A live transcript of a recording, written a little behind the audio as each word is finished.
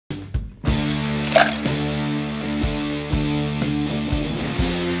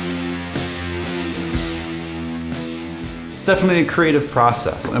Definitely a creative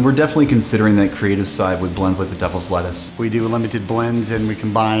process, and we're definitely considering that creative side with blends like the Devil's Lettuce. We do limited blends and we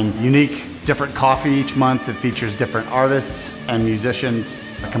combine unique, different coffee each month that features different artists and musicians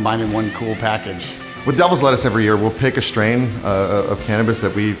combined in one cool package. With Devil's Lettuce every year, we'll pick a strain of cannabis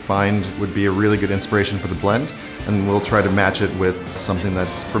that we find would be a really good inspiration for the blend, and we'll try to match it with something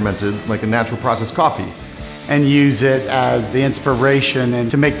that's fermented like a natural processed coffee. And use it as the inspiration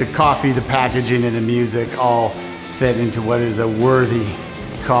and to make the coffee, the packaging, and the music all fit into what is a worthy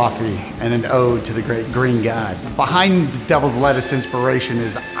coffee and an ode to the great green gods. Behind the Devil's Lettuce inspiration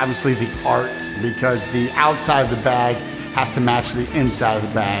is obviously the art, because the outside of the bag has to match the inside of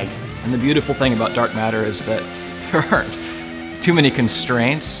the bag. And the beautiful thing about dark matter is that there aren't too many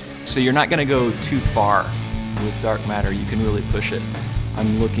constraints, so you're not going to go too far with dark matter. You can really push it.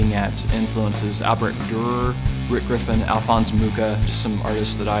 I'm looking at influences: Albert Dürer, Rick Griffin, Alphonse Mucha, just some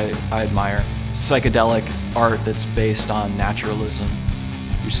artists that I admire. Psychedelic art that's based on naturalism.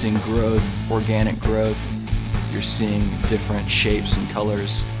 You're seeing growth, organic growth. You're seeing different shapes and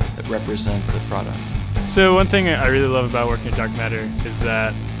colors that represent the product. So one thing I really love about working at Dark Matter is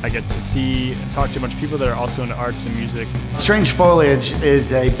that I get to see and talk to a bunch of people that are also into arts and music. Strange Foliage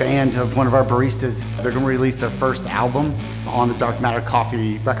is a band of one of our baristas. They're going to release their first album on the Dark Matter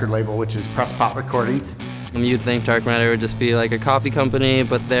Coffee record label, which is Press Pot Recordings. You'd think Dark Matter would just be like a coffee company,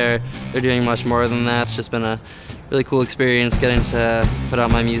 but they're doing much more than that. It's just been a really cool experience getting to put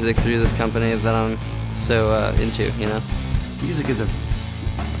out my music through this company that I'm so into, you know. Music is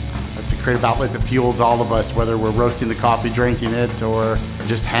it's a creative outlet that fuels all of us, whether we're roasting the coffee, drinking it, or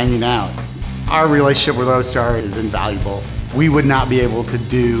just hanging out. Our relationship with Roastar is invaluable. We would not be able to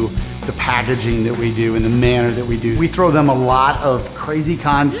do the packaging that we do in the manner that we do. We throw them a lot of crazy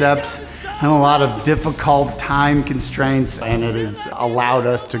concepts and a lot of difficult time constraints, and it has allowed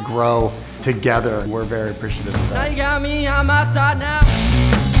us to grow together. We're very appreciative of that. Now you got me on my side now.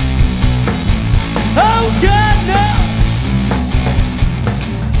 Okay.